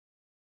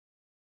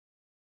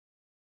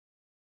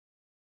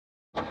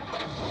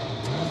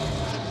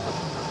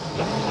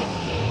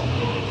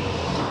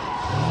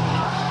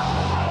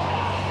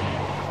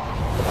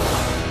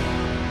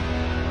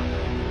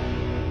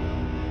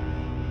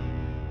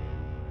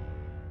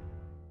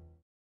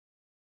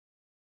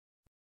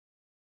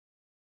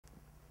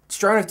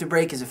Strong Enough to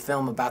Break is a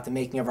film about the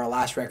making of our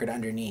last record,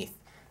 Underneath.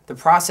 The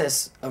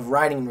process of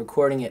writing and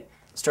recording it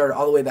started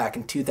all the way back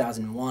in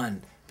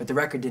 2001, but the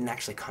record didn't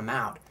actually come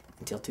out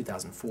until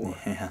 2004.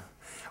 Yeah.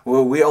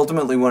 Well, we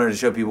ultimately wanted to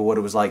show people what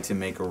it was like to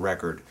make a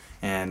record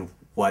and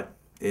what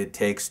it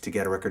takes to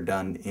get a record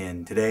done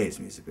in today's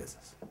music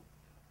business.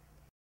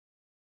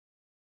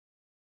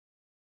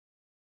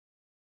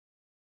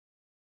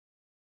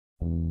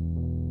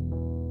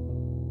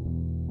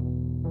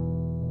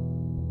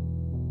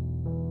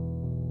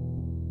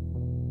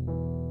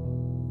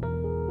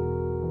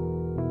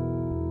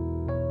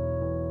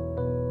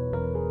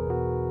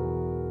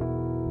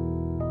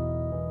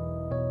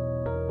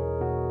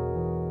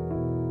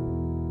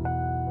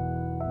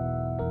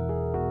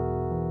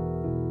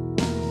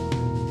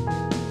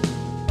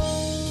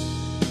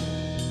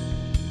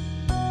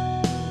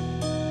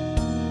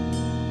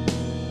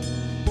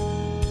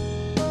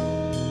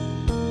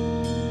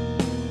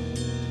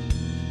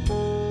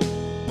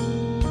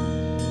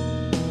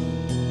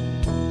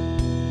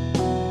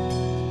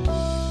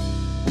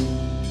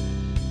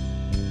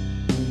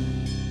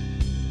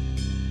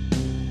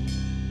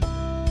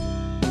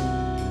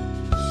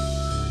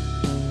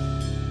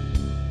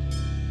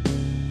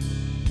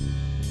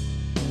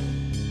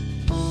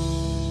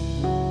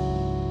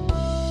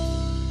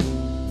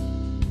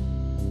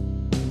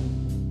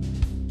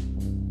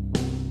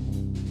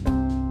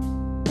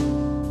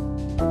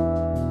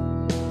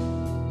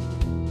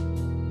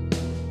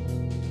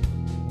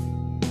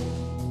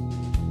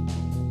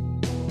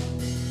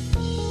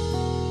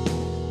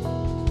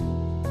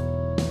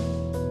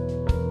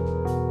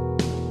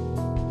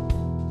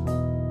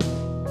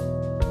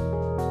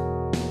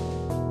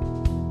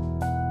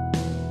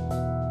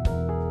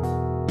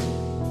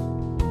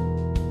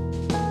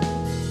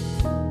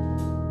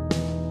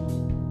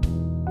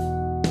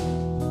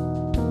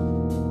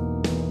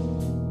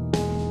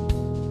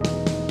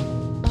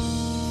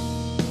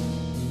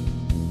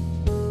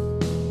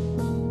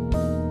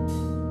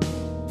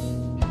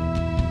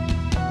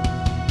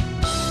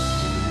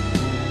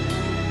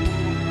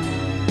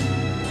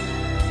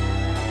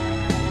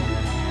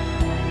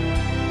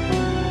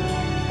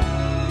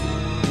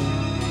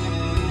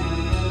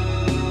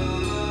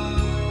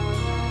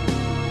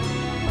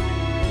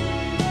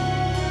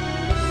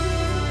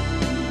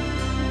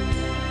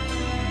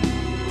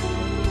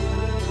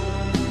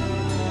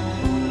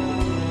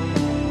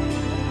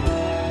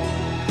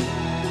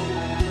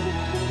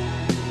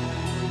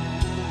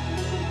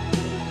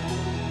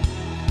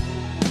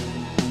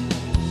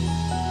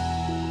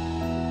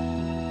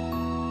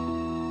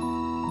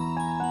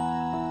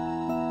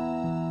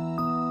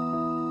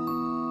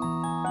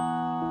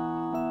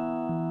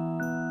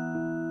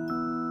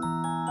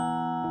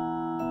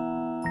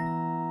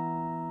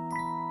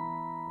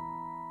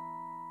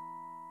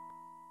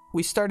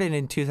 We started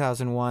in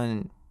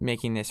 2001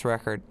 making this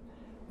record,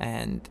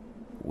 and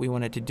we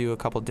wanted to do a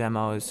couple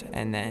demos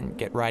and then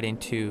get right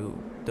into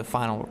the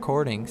final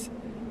recordings.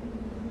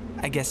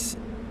 I guess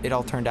it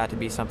all turned out to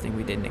be something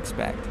we didn't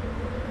expect.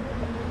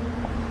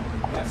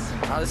 Yes.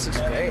 Oh, this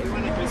looks great.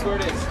 Here's where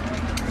it is.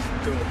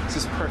 Cool. This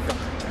is perfect.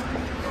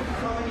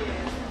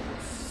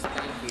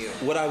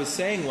 What I was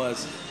saying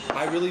was,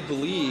 I really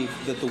believe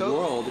that the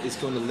world is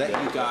going to let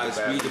you guys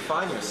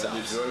redefine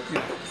yourselves,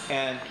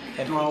 and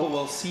people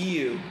will see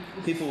you.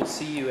 People will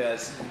see you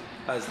as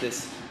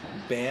this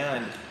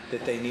band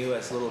that they knew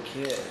as little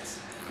kids,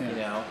 you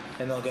know,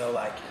 and they'll go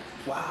like,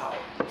 "Wow,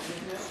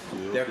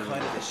 they're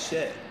kind of the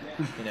shit,"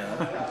 you know,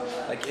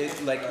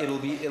 it'll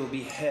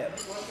be hip.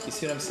 You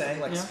see what I'm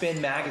saying? Like Spin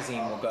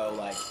Magazine will go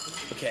like,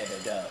 "Okay,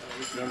 they're dope,"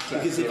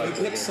 because if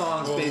you pick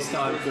songs based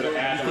on you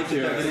think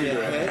they're going to get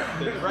a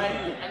hit,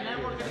 right?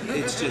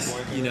 It's just,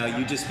 you know,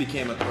 you just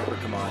became a corporate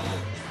commodity.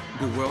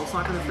 The world's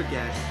not going to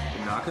forget.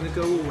 They're not going to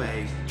go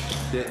away.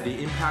 The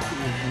impact that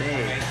you've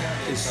made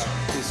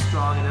is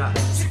strong enough.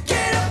 So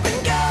get up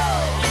and go!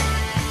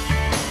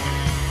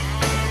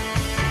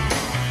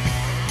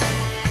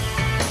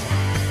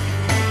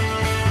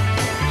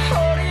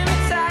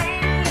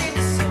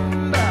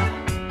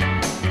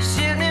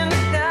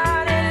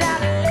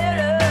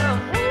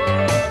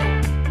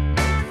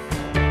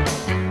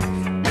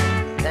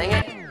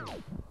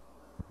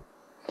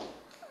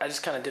 I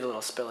just kind of did a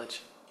little spillage,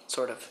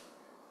 sort of.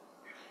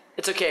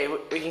 It's okay,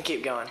 we can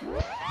keep going.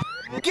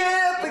 Get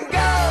up and go!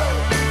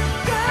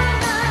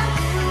 Come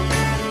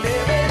on,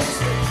 baby, just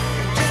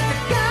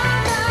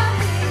come on,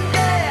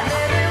 yeah.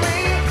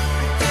 Maybe we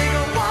take a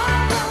walk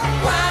on the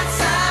wild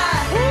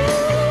side.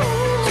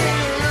 Take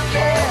a look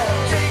at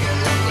it,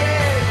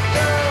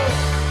 go.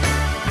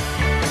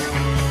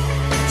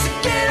 So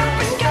get up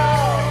and go.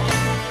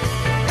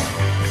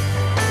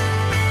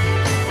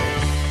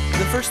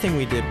 The first thing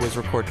we did was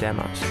record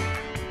demos.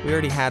 We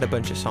already had a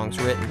bunch of songs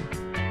written,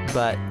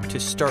 but to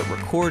start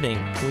recording,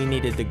 we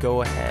needed the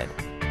go-ahead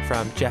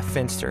from Jeff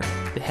Finster,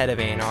 the head of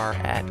A&R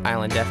at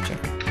Island Def Jam.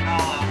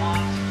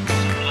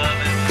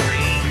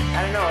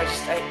 I don't know,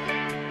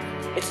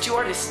 it's too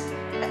hard to...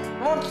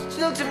 Won't you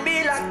look to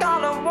me like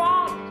all I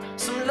want,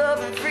 some love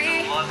and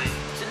free.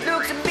 So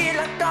look to me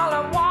like all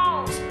I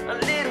want, a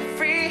little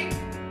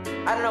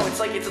I don't know, it's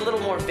like it's a little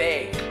more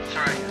vague.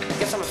 Sorry. I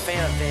guess I'm a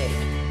fan of vague.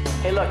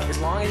 Hey, look, as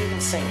long as you can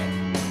sing it,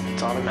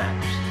 it's all that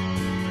matters.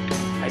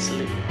 I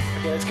salute you.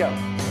 Okay, let's go.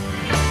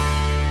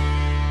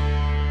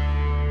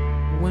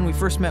 When we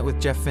first met with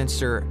Jeff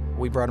Finster,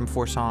 we brought him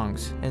 4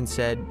 songs and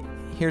said,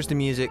 here's the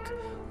music,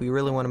 we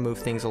really want to move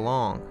things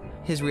along.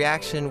 His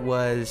reaction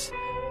was,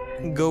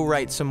 go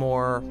write some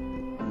more,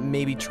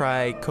 maybe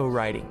try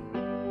co-writing.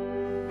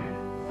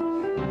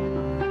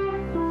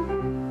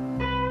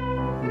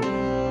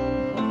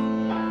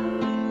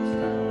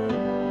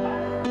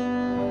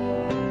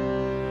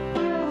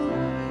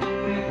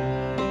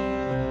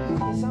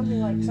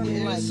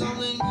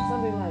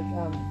 Something like, I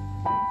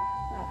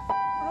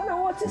don't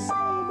know what to say,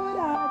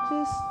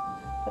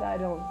 but I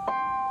don't,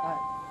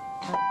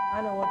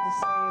 I know what to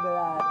say, but I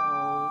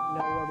don't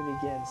know where to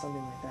begin,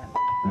 something like that.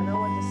 I know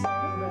what to say,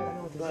 but I don't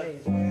know what to say.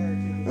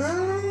 I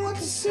don't know what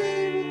to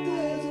say, but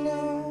there's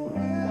no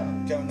where.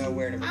 Don't know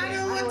where to begin. I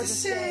know what to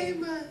say,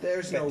 but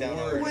there's no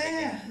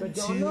where. But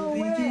don't know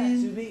where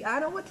to begin. I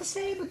know what to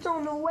say, but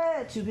don't know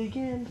where to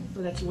begin.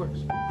 But that's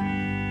worse.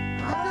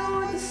 I know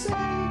what to say,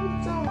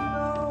 but don't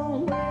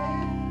know where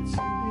to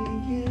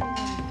begin.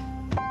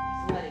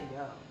 He's letting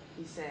go.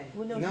 He's saying.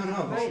 Well, No, he's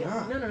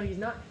not. No, he's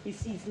not.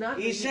 He's not.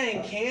 He's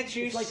saying, can't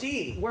you like,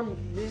 see?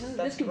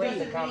 This could be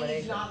the combination.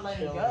 He's not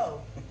letting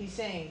go. He's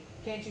saying,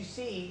 can't you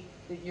see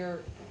that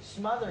you're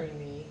smothering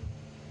me,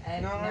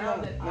 and now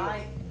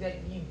that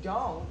you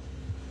don't.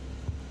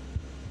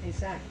 Hey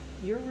Zach,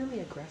 you're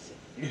really aggressive.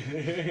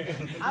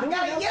 I've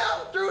got to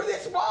yell through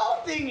this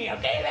wall thingy,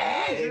 okay,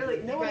 man?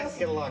 Really, you guys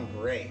get along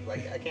great.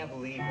 Like, I can't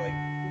believe you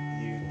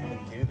can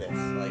do this.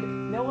 Like,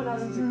 no one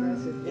else is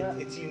aggressive. Yeah.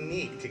 It's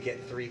unique to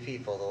get 3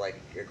 people to like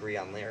agree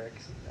on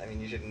lyrics. I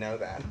mean, you should know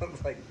that.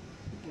 It's like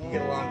you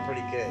get along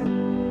pretty good.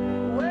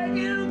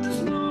 Waking up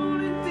this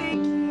morning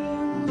thinking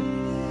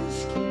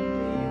this can't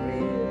be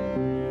real.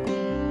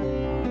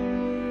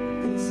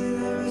 They say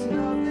there is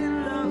nothing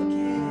love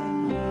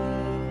can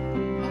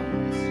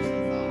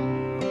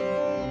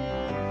heal.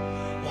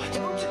 Why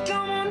don't you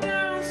come on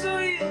down so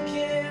you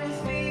can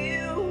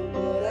feel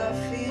what I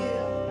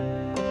feel?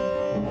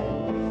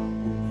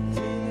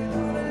 Feeling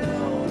all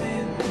alone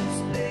in this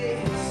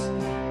place,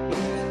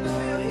 even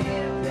though you're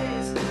here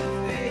face to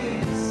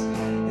face,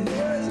 and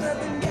there is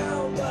nothing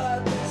down but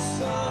there's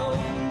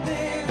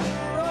something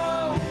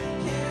wrong.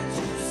 Can't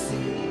you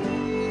see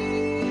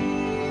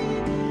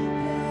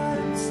that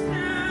I'm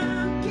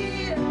stuck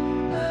here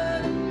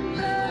alone?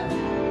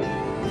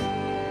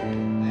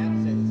 I have to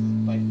say, this is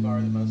by far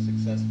the most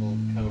successful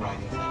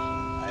co-writing session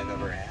I've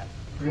ever had.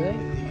 Really?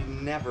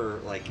 Never,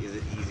 like, is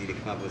it easy to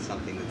come up with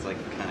something that's, like,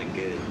 kind of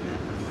good.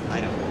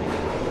 I don't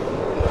think.